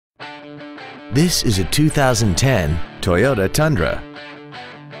This is a 2010 Toyota Tundra.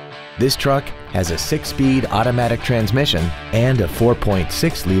 This truck has a 6-speed automatic transmission and a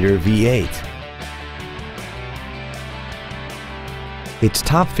 4.6-liter V8. Its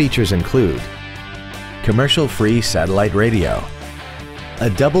top features include commercial-free satellite radio, a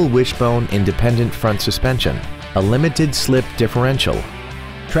double wishbone independent front suspension, a limited slip differential,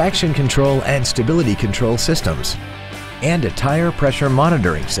 traction control and stability control systems, and a tire pressure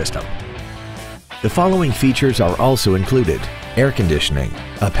monitoring system. The following features are also included: air conditioning,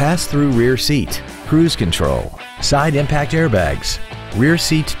 a pass-through rear seat, cruise control, side impact airbags, rear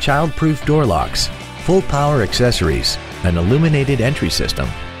seat child-proof door locks, full power accessories, an illuminated entry system,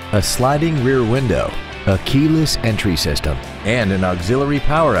 a sliding rear window, a keyless entry system, and an auxiliary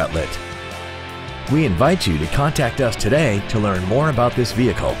power outlet. We invite you to contact us today to learn more about this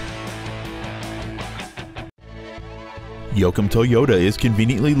vehicle. Yoakum Toyota is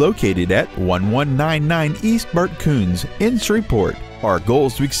conveniently located at 1199 East Bert Coons in Shreveport. Our goal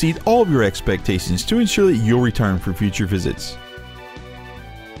is to exceed all of your expectations to ensure that you'll return for future visits.